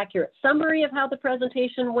is an accurate summary of how the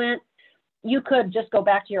presentation went. You could just go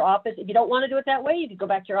back to your office. If you don't want to do it that way, you could go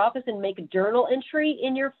back to your office and make a journal entry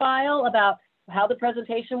in your file about how the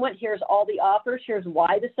presentation went. Here's all the offers. Here's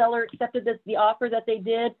why the seller accepted the offer that they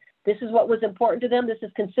did. This is what was important to them. This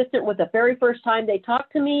is consistent with the very first time they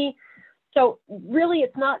talked to me. So really,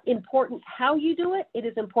 it's not important how you do it. It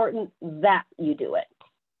is important that you do it.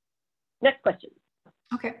 Next question.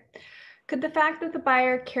 Okay. Could the fact that the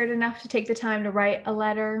buyer cared enough to take the time to write a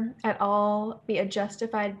letter at all be a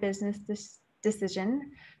justified business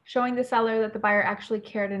decision, showing the seller that the buyer actually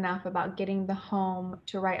cared enough about getting the home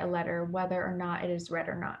to write a letter, whether or not it is read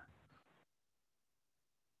or not?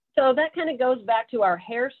 So that kind of goes back to our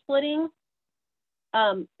hair splitting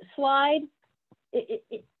slide.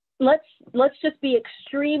 Let's just be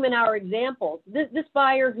extreme in our examples. This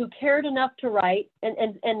buyer who cared enough to write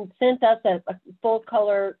and sent us a full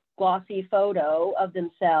color glossy photo of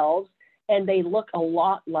themselves, and they look a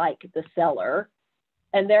lot like the seller,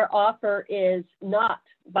 and their offer is not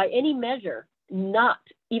by any measure, not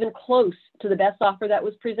even close to the best offer that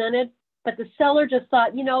was presented. But the seller just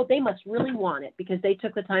thought, you know, they must really want it because they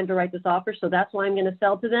took the time to write this offer, so that's why I'm going to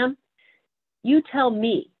sell to them. You tell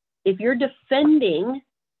me, if you're defending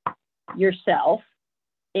yourself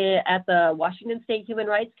at the Washington State Human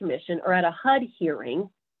Rights Commission or at a HUD hearing,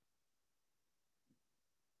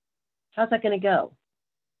 how's that going to go?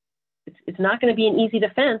 It's not going to be an easy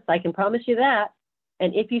defense, I can promise you that.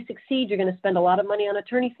 And if you succeed, you're going to spend a lot of money on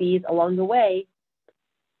attorney fees along the way.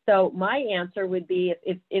 So my answer would be,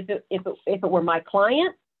 if it were my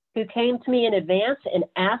client who came to me in advance and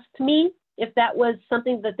asked me if that was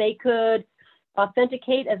something that they could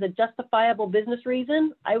authenticate as a justifiable business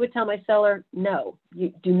reason, I would tell my seller, no,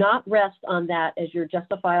 you do not rest on that as your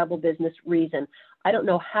justifiable business reason. I don't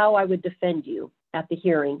know how I would defend you at the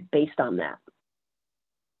hearing based on that.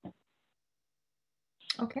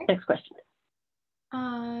 Okay. Next question.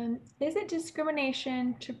 Is it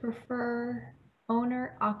discrimination to prefer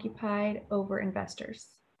owner-occupied over investors?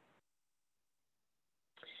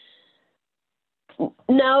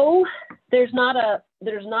 No, there's not a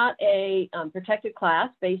protected class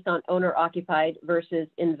based on owner-occupied versus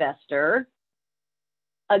investor.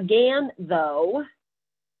 Again, though,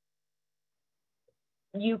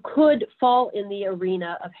 you could fall in the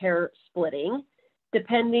arena of hair splitting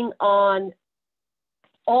depending on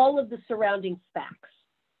all of the surrounding facts.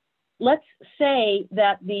 Let's say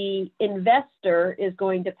that the investor is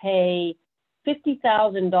going to pay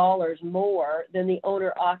 $50,000 more than the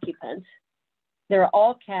owner occupant. They're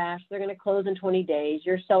all cash. They're going to close in 20 days.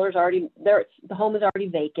 Your seller's already there. The home is already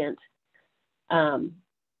vacant. And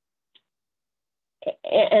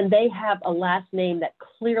they have a last name that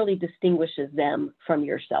clearly distinguishes them from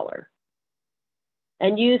your seller.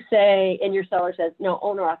 And you say, and your seller says, no,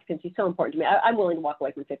 owner occupancy is so important to me. I'm willing to walk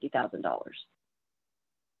away from $50,000.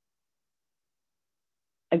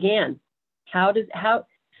 Again,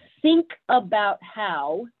 think about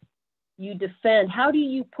how you defend, how do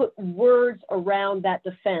you put words around that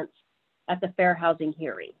defense at the fair housing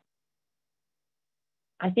hearing?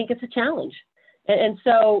 I think it's a challenge. And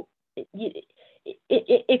so if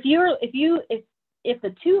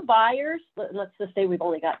the two buyers, let's just say we've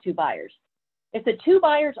only got 2 buyers. If the 2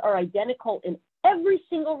 buyers are identical in every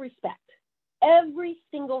single respect,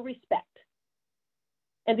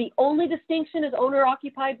 and the only distinction is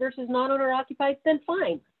owner-occupied versus non-owner-occupied, then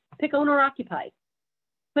fine, pick owner-occupied.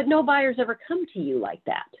 But no buyers ever come to you like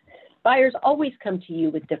that. Buyers always come to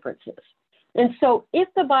you with differences. And so if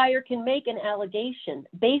the buyer can make an allegation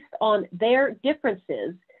based on their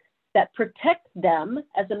differences that protect them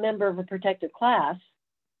as a member of a protected class,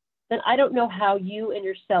 then I don't know how you and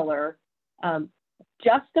your seller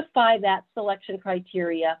justify that selection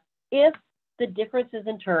criteria if the differences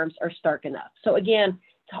in terms are stark enough. So again,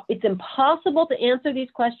 it's impossible to answer these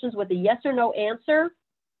questions with a yes or no answer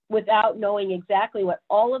without knowing exactly what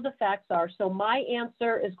all of the facts are. So my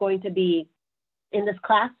answer is going to be, in this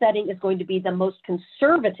class setting, is going to be the most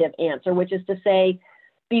conservative answer, which is to say,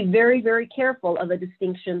 be very, very careful of a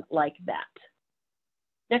distinction like that.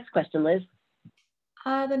 Next question, Liz.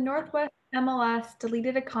 The Northwest MLS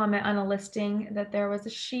deleted a comment on a listing that there was a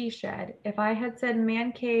she shed. If I had said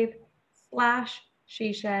man cave /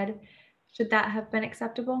 she shed, should that have been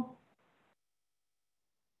acceptable?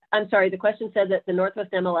 I'm sorry, the question said that the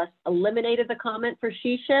Northwest MLS eliminated the comment for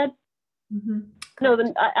she shed. Mm-hmm.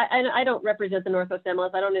 No, I don't represent the Northwest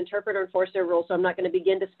MLS. I don't interpret or enforce their rules, so I'm not going to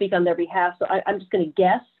begin to speak on their behalf. So I'm just going to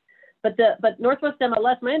guess. But Northwest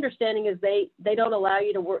MLS, my understanding is they don't allow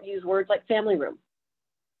you to use words like family room,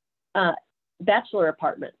 bachelor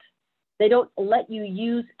apartment. They don't let you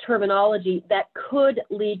use terminology that could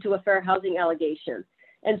lead to a fair housing allegation.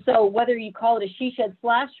 And so whether you call it a she shed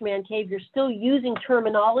 / man cave, you're still using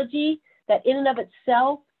terminology that in and of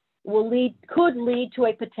itself could lead to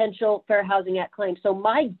a potential Fair Housing Act claim. So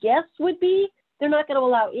my guess would be they're not going to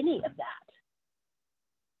allow any of that.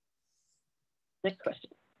 Next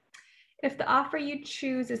question. If the offer you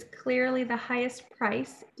choose is clearly the highest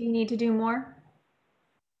price, do you need to do more?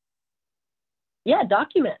 Yeah,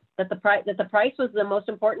 document that the price was the most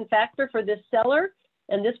important factor for this seller,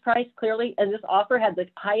 and this price clearly, and this offer had the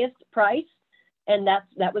highest price, and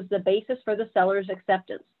that was the basis for the seller's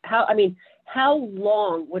acceptance. How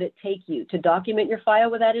long would it take you to document your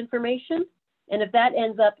file with that information? And if that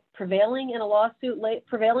ends up prevailing in a lawsuit,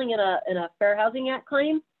 prevailing in a Fair Housing Act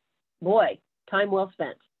claim, boy, time well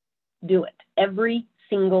spent. Do it every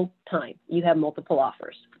single time you have multiple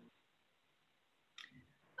offers.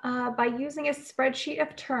 By using a spreadsheet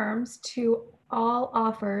of terms to all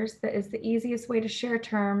offers, that is the easiest way to share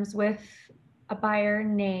terms with a buyer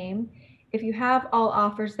name. If you have all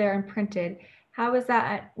offers there and printed, how is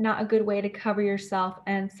that not a good way to cover yourself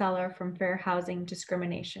and seller from fair housing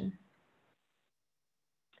discrimination?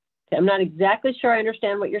 I'm not exactly sure I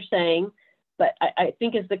understand what you're saying, but I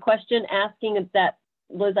think is the question asking that,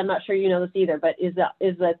 Liz, I'm not sure you know this either, but is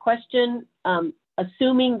the question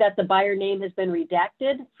assuming that the buyer name has been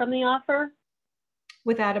redacted from the offer?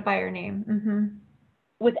 Without a buyer name. Mm-hmm.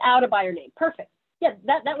 Without a buyer name. Perfect. Yeah,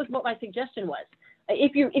 that was what my suggestion was.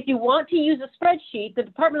 If you want to use a spreadsheet, the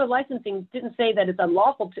Department of Licensing didn't say that it's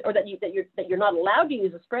unlawful to, or that you're not allowed to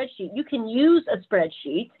use a spreadsheet. You can use a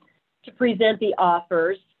spreadsheet to present the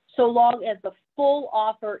offers so long as the full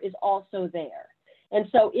offer is also there. And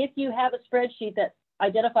so if you have a spreadsheet that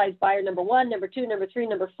identifies buyer number 1, number 2, number 3,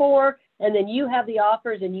 number 4, and then you have the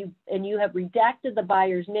offers and you have redacted the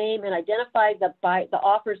buyer's name and identified the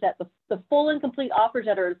offers that the full and complete offers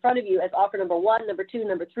that are in front of you as offer number 1, number 2,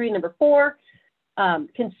 number 3, number 4,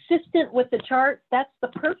 consistent with the chart, that's the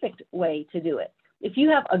perfect way to do it. If you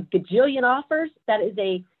have a gajillion offers, that is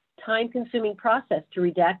a time-consuming process to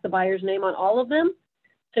redact the buyer's name on all of them.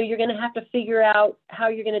 So you're going to have to figure out how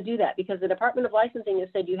you're going to do that, because the Department of Licensing has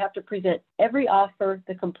said you have to present every offer,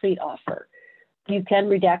 the complete offer. You can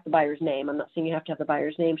redact the buyer's name. I'm not saying you have to have the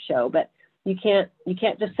buyer's name show, but you can't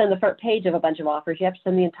just send the front page of a bunch of offers. You have to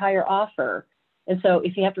send the entire offer. And so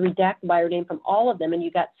if you have to redact the buyer name from all of them and you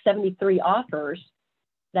got 73 offers,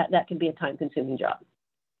 that can be a time-consuming job.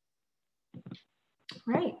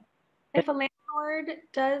 Right. If a landlord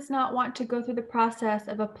does not want to go through the process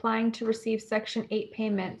of applying to receive Section 8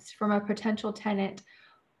 payments from a potential tenant,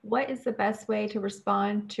 what is the best way to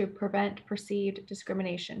respond to prevent perceived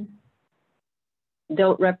discrimination?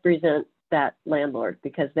 Don't represent that landlord,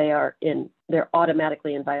 because they're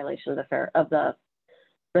automatically in violation of the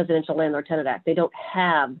Residential Landlord Tenant Act. They don't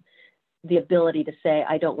have the ability to say,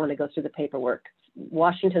 I don't want to go through the paperwork.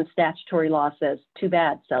 Washington statutory law says, too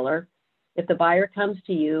bad, seller. If the buyer comes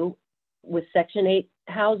to you with Section 8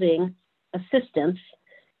 housing assistance,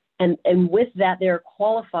 and with that they're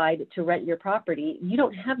qualified to rent your property, you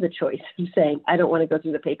don't have the choice of saying, I don't want to go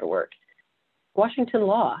through the paperwork. Washington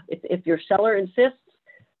law, if your seller insists,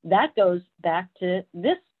 that goes back to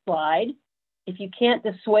this slide. If you can't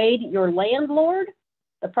dissuade your landlord,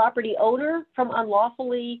 the property owner, from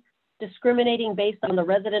unlawfully discriminating based on the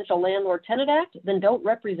Residential Landlord Tenant Act, then don't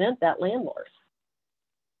represent that landlord.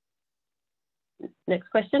 Next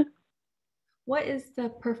question. What is the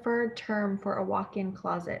preferred term for a walk-in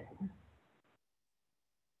closet?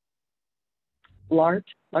 Large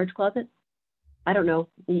closet? I don't know.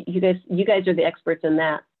 You guys are the experts in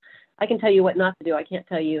that. I can tell you what not to do. I can't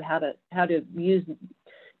tell you how to use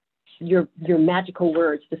your magical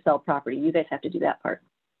words to sell property. You guys have to do that part.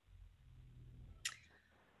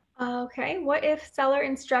 Okay, what if seller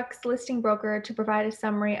instructs listing broker to provide a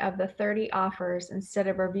summary of the 30 offers instead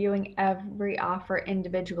of reviewing every offer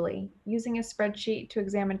individually, using a spreadsheet to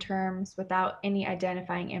examine terms without any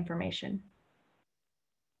identifying information?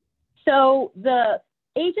 So the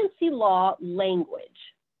agency law language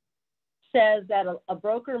says that a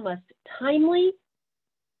broker must timely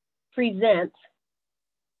present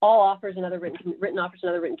all offers and other written offers and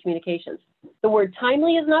other written communications. The word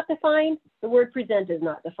timely is not defined. The word present is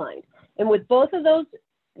not defined. And with both of those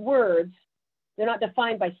words, they're not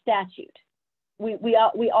defined by statute. We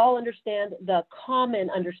all understand the common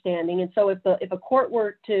understanding. And so if a court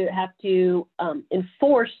were to have to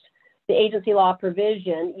enforce the agency law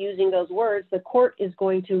provision using those words, the court is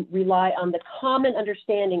going to rely on the common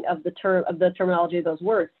understanding of the terminology of those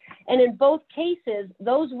words. And in both cases,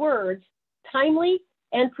 those words, timely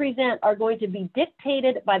and present, are going to be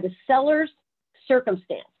dictated by the seller's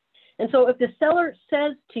circumstance. And so if the seller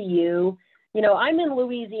says to you, I'm in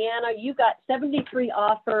Louisiana, you got 73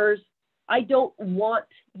 offers, I don't want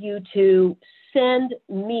you to send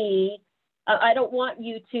me, I don't want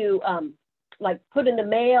you to put in the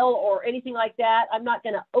mail or anything like that. I'm not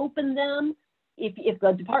going to open them. If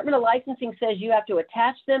the Department of Licensing says you have to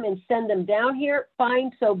attach them and send them down here,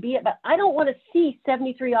 fine, so be it. But I don't want to see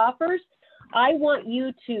 73 offers. I want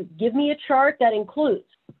you to give me a chart that includes,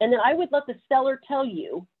 and then I would let the seller tell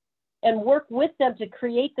you and work with them to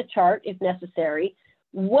create the chart if necessary.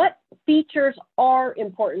 What features are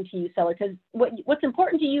important to you, seller? Because what's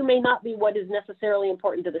important to you may not be what is necessarily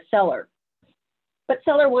important to the seller. But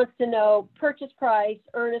seller wants to know purchase price,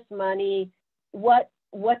 earnest money, what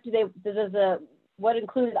included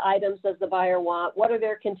items does the buyer want? What are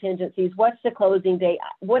their contingencies? What's the closing date?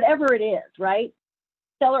 Whatever it is, right?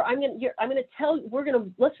 Seller,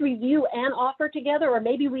 let's review an offer together, or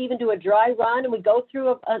maybe we even do a dry run and we go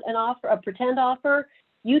through an offer, a pretend offer.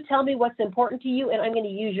 You tell me what's important to you, and I'm going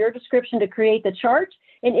to use your description to create the chart.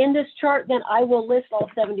 And in this chart, then I will list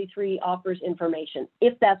all 73 offers information,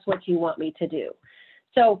 if that's what you want me to do.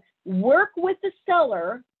 So work with the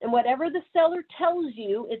seller, and whatever the seller tells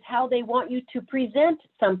you is how they want you to present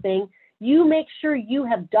something. You make sure you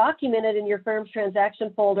have documented in your firm's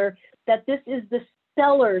transaction folder that this is the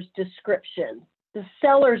seller's description, the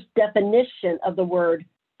seller's definition of the word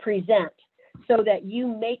present, so that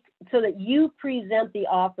you present the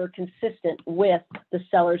offer consistent with the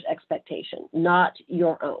seller's expectation, not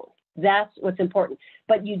your own. That's what's important.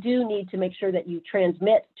 But you do need to make sure that you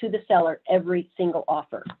transmit to the seller every single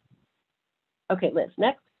offer. Okay, Liz,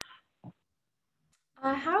 next.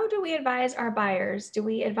 How do we advise our buyers? Do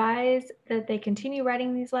we advise that they continue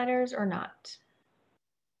writing these letters or not?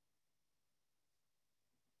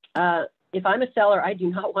 If I'm a seller, I do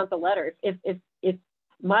not want the letter. If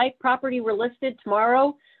my property were listed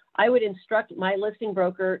tomorrow, I would instruct my listing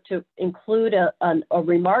broker to include a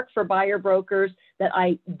remark for buyer brokers that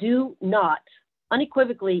I do not,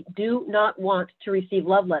 unequivocally, do not want to receive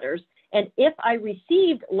love letters. And if I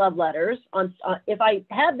received love letters, if I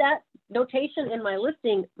had that notation in my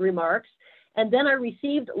listing remarks, and then I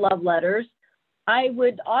received love letters, I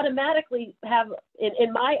would automatically have,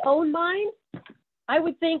 in my own mind, I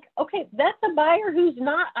would think, okay, that's a buyer who's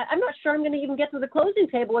not, I'm not sure I'm going to even get to the closing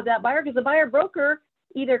table with that buyer, because the buyer broker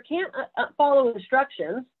either can't follow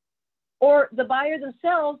instructions, or the buyer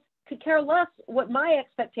themselves could care less what my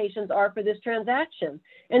expectations are for this transaction.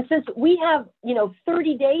 And since we have,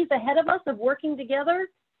 30 days ahead of us of working together,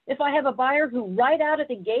 if I have a buyer who right out of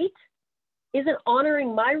the gate isn't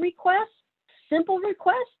honoring my request, simple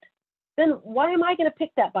request, then why am I going to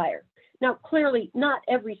pick that buyer? Now, clearly, not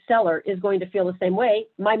every seller is going to feel the same way.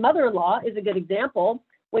 My mother-in-law is a good example.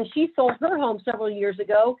 When she sold her home several years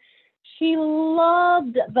ago, she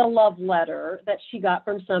loved the love letter that she got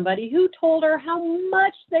from somebody who told her how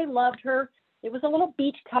much they loved her. It was a little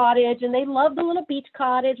beach cottage, and they loved the little beach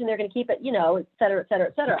cottage, and they're going to keep it, et cetera, et cetera,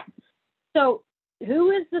 et cetera. So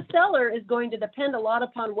who is the seller is going to depend a lot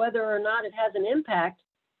upon whether or not it has an impact.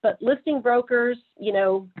 But listing brokers, you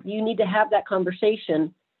need to have that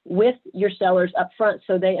conversation with your sellers up front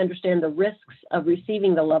so they understand the risks of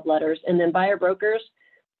receiving the love letters. And then buyer brokers,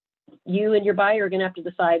 you and your buyer are going to have to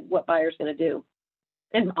decide what buyer's going to do.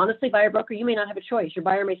 And honestly, buyer broker, you may not have a choice. Your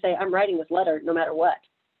buyer may say, I'm writing this letter no matter what.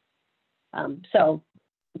 So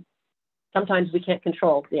sometimes we can't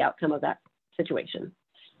control the outcome of that situation.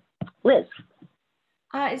 Liz.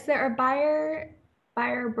 Is there a buyer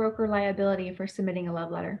broker liability for submitting a love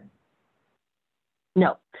letter?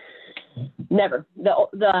 No, never.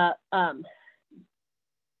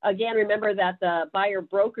 Again, remember that the buyer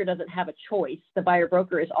broker doesn't have a choice. The buyer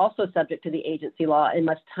broker is also subject to the agency law and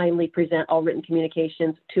must timely present all written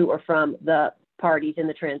communications to or from the parties in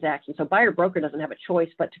the transaction. So buyer broker doesn't have a choice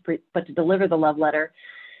but to deliver the love letter.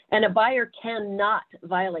 And a buyer cannot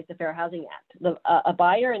violate the Fair Housing Act. A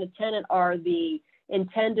buyer and a tenant are the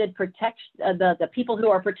intended the people who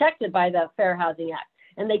are protected by the Fair Housing Act,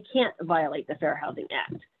 and they can't violate the Fair Housing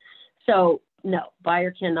Act. So no,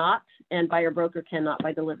 buyer cannot, and buyer broker cannot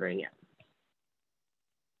by delivering it.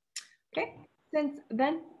 Okay, since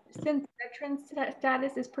veteran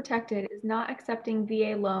status is protected, is not accepting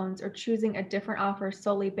VA loans or choosing a different offer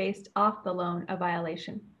solely based off the loan a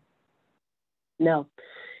violation? No,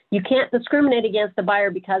 you can't discriminate against the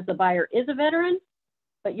buyer because the buyer is a veteran,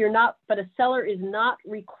 but a seller is not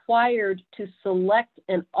required to select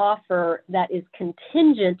an offer that is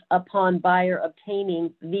contingent upon buyer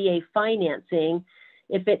obtaining VA financing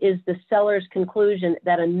if it is the seller's conclusion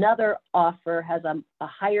that another offer has a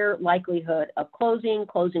higher likelihood of closing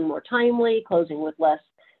more timely, closing with less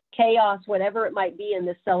chaos, whatever it might be in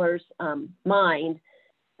the seller's mind.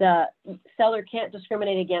 The seller can't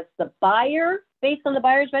discriminate against the buyer based on the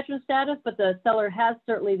buyer's veteran status, but the seller has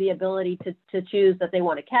certainly the ability to choose that they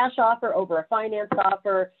want a cash offer over a finance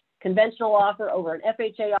offer, conventional offer over an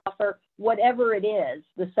FHA offer, whatever it is,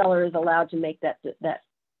 the seller is allowed to make that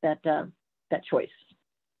choice.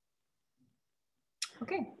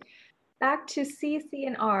 Okay, back to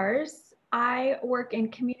CC&Rs. I work in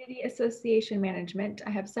community association management. I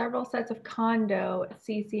have several sets of condo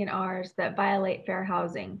CC&Rs that violate fair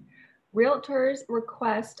housing. Realtors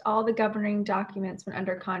request all the governing documents when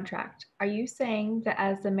under contract. Are you saying that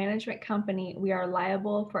as the management company, we are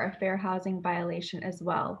liable for a fair housing violation as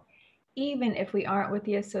well, even if we aren't with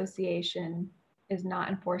the association is not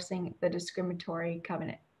enforcing the discriminatory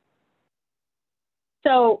covenant?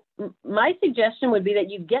 So my suggestion would be that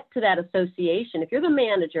you get to that association. If you're the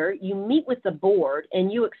manager, you meet with the board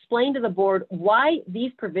and you explain to the board why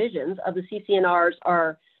these provisions of the CC&Rs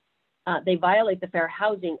they violate the Fair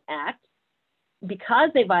Housing Act. Because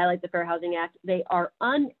they violate the Fair Housing Act, they are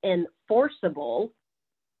unenforceable.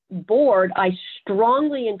 Board, I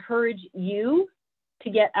strongly encourage you to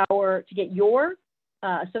get your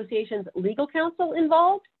association's legal counsel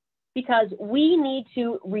involved, because we need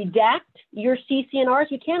to redact your CC&Rs.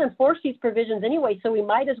 We can't enforce these provisions anyway, so we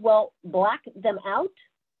might as well black them out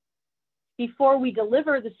before we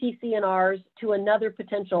deliver the CC&Rs to another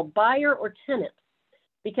potential buyer or tenant.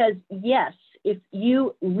 Because yes, if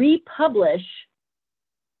you republish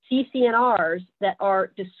CC&Rs that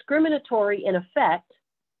are discriminatory in effect,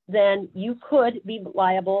 then you could be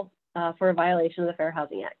liable for a violation of the Fair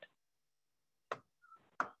Housing Act.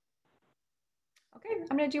 Okay,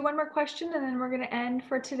 I'm going to do one more question and then we're going to end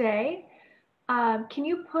for today. Can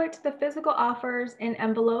you put the physical offers in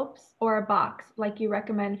envelopes or a box like you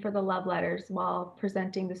recommend for the love letters while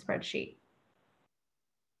presenting the spreadsheet?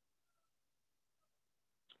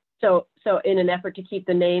 So in an effort to keep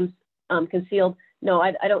the names concealed, no,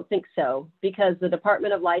 I don't think so, because the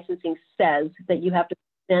Department of Licensing says that you have to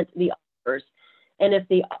present the offers. And if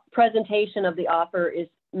the presentation of the offer is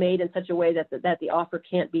made in such a way that the offer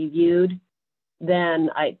can't be viewed, then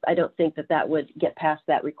I don't think that would get past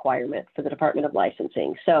that requirement for the Department of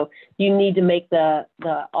Licensing. So you need to make the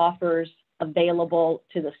offers available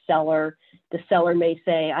to the seller. The seller may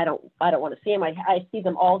say, I don't want to see them. I see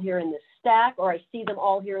them all here in this stack, or I see them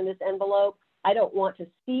all here in this envelope. I don't want to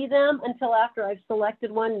see them until after I've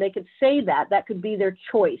selected one. They could say that. That could be their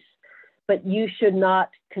choice. But you should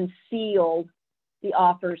not conceal the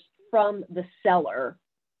offers from the seller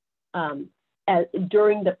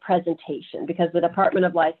during the presentation, because the Department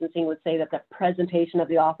of Licensing would say that the presentation of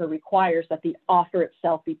the offer requires that the offer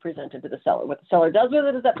itself be presented to the seller. What the seller does with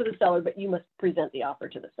it is up to the seller, but you must present the offer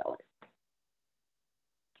to the seller.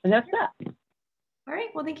 And that's that. All right,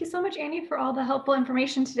 well, thank you so much, Annie, for all the helpful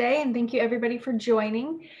information today. And thank you everybody for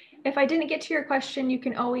joining. If I didn't get to your question, you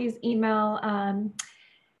can always email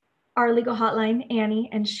our legal hotline, Annie,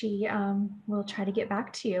 and she will try to get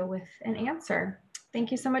back to you with an answer. Thank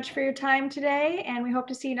you so much for your time today, and we hope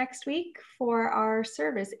to see you next week for our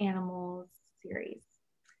service animals series.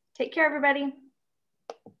 Take care, everybody.